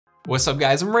What's up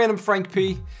guys, I'm Random Frank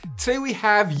P. Today we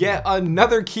have yet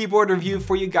another keyboard review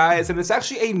for you guys, and it's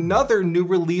actually another new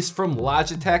release from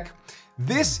Logitech.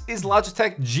 This is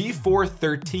Logitech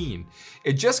G413.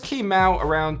 It just came out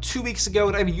around 2 weeks ago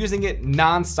and I've been using it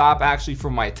non-stop actually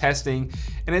for my testing.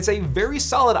 And it's a very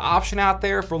solid option out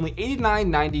there for only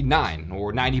 $89.99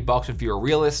 or 90 bucks if you're a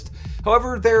realist.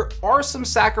 However, there are some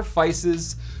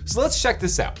sacrifices, so let's check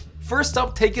this out. First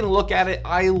up, taking a look at it,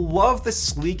 I love the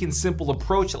sleek and simple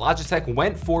approach that Logitech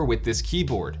went for with this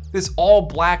keyboard. This all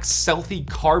black stealthy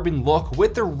carbon look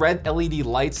with the red LED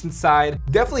lights inside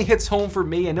definitely hits home for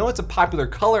me. I know it's a popular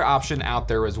color option out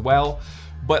there as well.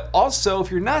 But also, if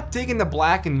you're not digging the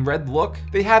black and red look,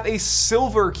 they have a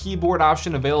silver keyboard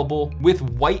option available with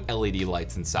white LED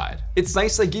lights inside. It's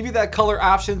nice they give you that color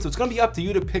option, so it's gonna be up to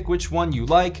you to pick which one you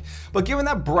like. But given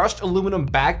that brushed aluminum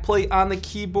backplate on the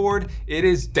keyboard, it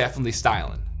is definitely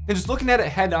styling. And just looking at it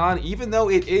head on, even though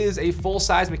it is a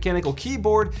full-size mechanical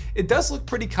keyboard, it does look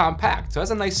pretty compact, so it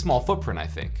has a nice small footprint, I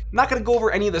think. I'm not gonna go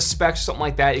over any of the specs or something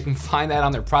like that. You can find that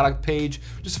on their product page.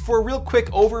 Just for a real quick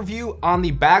overview, on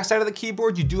the back side of the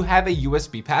keyboard, you do have a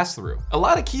USB pass-through. A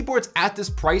lot of keyboards at this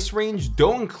price range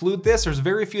don't include this. There's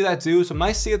very few that do, so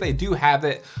nice to see that they do have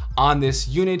it on this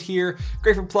unit here.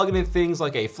 Great for plugging in things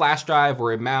like a flash drive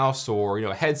or a mouse or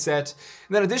a headset.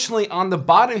 And then additionally, on the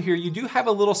bottom here, you do have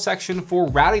a little section for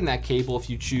routing that cable if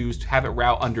you choose to have it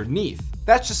route underneath.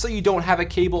 That's just so you don't have a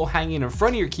cable hanging in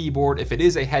front of your keyboard. If it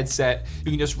is a headset,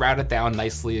 you can just route it down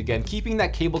nicely, again, keeping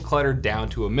that cable clutter down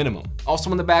to a minimum.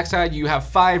 Also on the backside, you have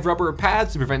 5 rubber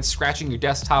pads to prevent scratching your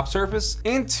desktop surface,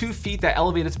 and 2 feet that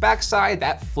elevate its backside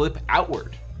that flip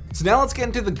outward. So now let's get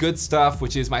into the good stuff,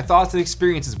 which is my thoughts and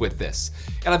experiences with this.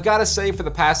 And I've got to say, for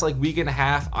the past week and a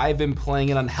half, I've been playing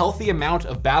an unhealthy amount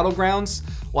of Battlegrounds,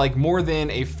 like more than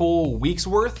a full week's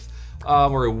worth,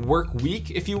 or a work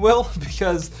week, if you will,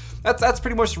 because that's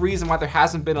pretty much the reason why there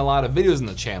hasn't been a lot of videos on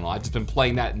the channel. I've just been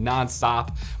playing that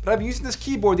non-stop, but I've been using this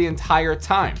keyboard the entire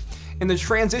time. And the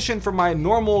transition from my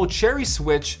normal Cherry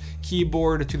Switch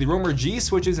keyboard to the Roamer G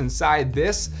switches inside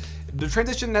this, the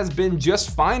transition has been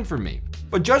just fine for me.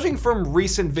 But judging from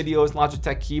recent videos on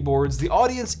Logitech keyboards, the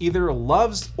audience either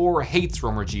loves or hates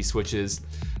Roamer G switches.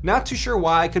 Not too sure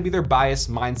why, it could be their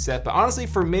biased mindset, but honestly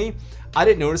for me, I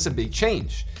didn't notice a big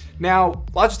change. Now,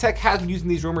 Logitech has been using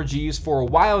these Roamer Gs for a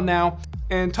while now,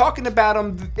 and talking about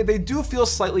them, they do feel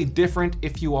slightly different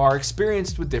if you are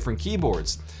experienced with different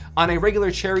keyboards. On a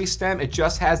regular Cherry stem, it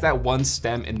just has that one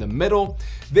stem in the middle.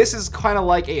 This is kind of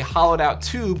like a hollowed out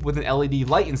tube with an LED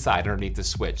light inside underneath the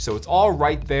switch, so it's all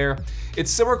right there. It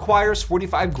still requires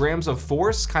 45 grams of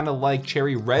force, kind of like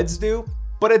Cherry Reds do,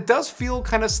 but it does feel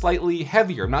kind of slightly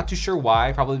heavier. I'm not too sure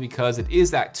why, probably because it is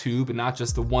that tube and not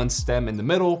just the one stem in the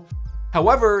middle.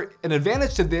 However, an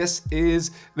advantage to this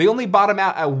is they only bottom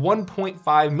out at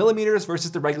 1.5 millimeters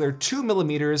versus the regular 2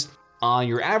 millimeters on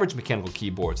your average mechanical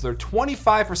keyboard. So they're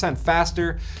 25%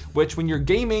 faster, which when you're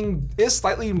gaming is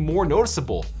slightly more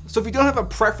noticeable. So if you don't have a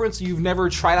preference, you've never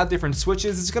tried out different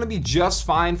switches, it's gonna be just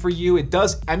fine for you. It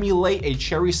does emulate a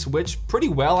Cherry switch pretty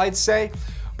well, I'd say.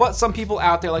 But some people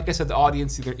out there, like I said, the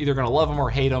audience, either gonna love them or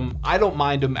hate them. I don't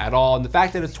mind them at all. And the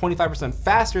fact that it's 25%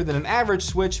 faster than an average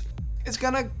switch, it's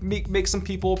gonna make some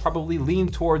people probably lean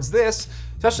towards this,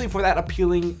 especially for that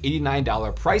appealing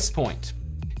 $89 price point.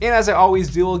 And as I always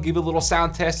do, I'll give a little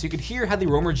sound test so you can hear how the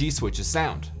Roamer G switches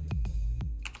sound.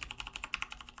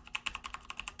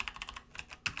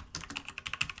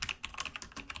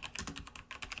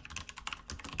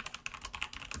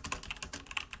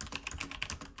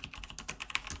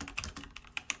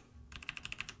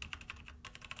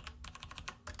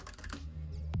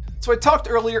 So I talked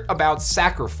earlier about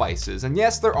sacrifices, and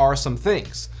yes, there are some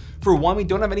things. For one, we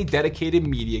don't have any dedicated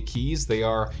media keys. They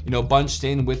are, bunched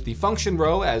in with the function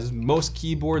row, as most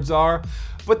keyboards are.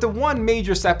 But the one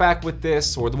major setback with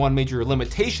this, or the one major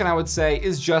limitation I would say,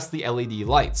 is just the LED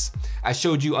lights. I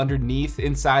showed you underneath,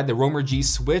 inside the Roamer G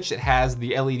switch, it has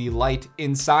the LED light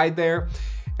inside there.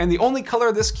 And the only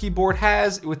color this keyboard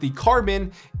has with the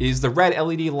carbon is the red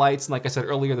LED lights, and like I said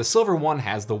earlier, the silver one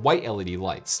has the white LED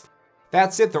lights.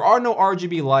 That's it, there are no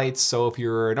RGB lights, so if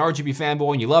you're an RGB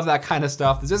fanboy and you love that kind of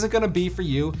stuff, this isn't gonna be for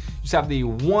you. You just have the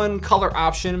one color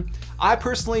option. I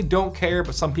personally don't care,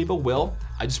 but some people will.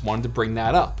 I just wanted to bring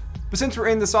that up. But since we're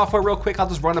in the software real quick, I'll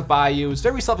just run it by you. It's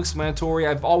very self-explanatory.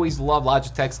 I've always loved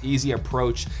Logitech's easy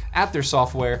approach at their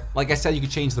software. Like I said, you can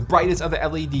change the brightness of the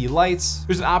LED lights.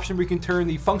 There's an option where you can turn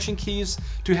the function keys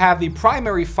to have the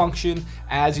primary function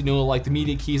as, like the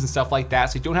media keys and stuff like that,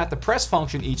 so you don't have to press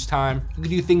function each time. You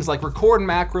can do things like record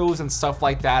macros and stuff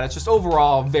like that. It's just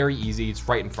overall very easy. It's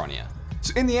right in front of you.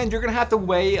 So in the end, you're gonna have to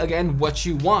weigh, again, what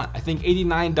you want. I think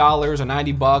 $89 or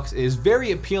 90 bucks is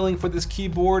very appealing for this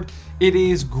keyboard. It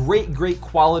is great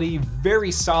quality,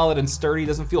 very solid and sturdy,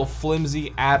 doesn't feel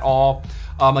flimsy at all.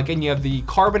 Again, you have the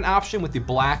carbon option with the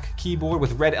black keyboard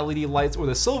with red LED lights, or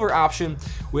the silver option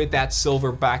with that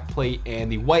silver backplate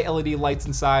and the white LED lights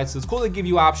inside. So it's cool to give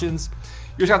you options.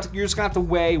 You're just gonna have to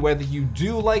weigh whether you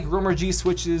do like Roamer G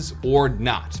switches or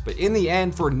not. But in the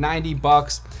end, for 90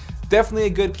 bucks, definitely a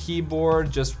good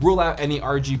keyboard. Just rule out any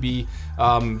RGB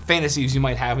fantasies you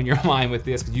might have in your mind with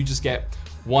this, because you just get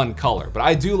one color. But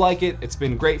I do like it. It's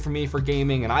been great for me for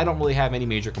gaming, and I don't really have any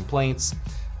major complaints.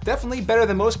 Definitely better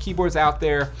than most keyboards out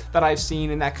there that I've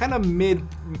seen in that kind of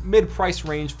mid price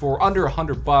range for under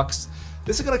 100 bucks.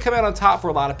 This is gonna come out on top for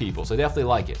a lot of people, so definitely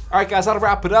like it. All right, guys, that'll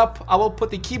wrap it up. I will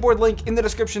put the keyboard link in the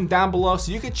description down below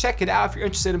so you can check it out if you're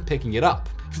interested in picking it up.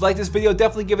 If you like this video,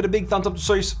 definitely give it a big thumbs up to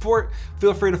show your support.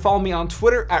 Feel free to follow me on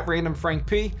Twitter at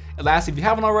RandomFrankP. And lastly, if you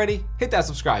haven't already, hit that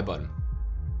subscribe button.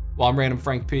 Well, I'm Random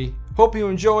Frank P. Hope you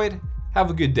enjoyed. Have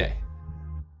a good day.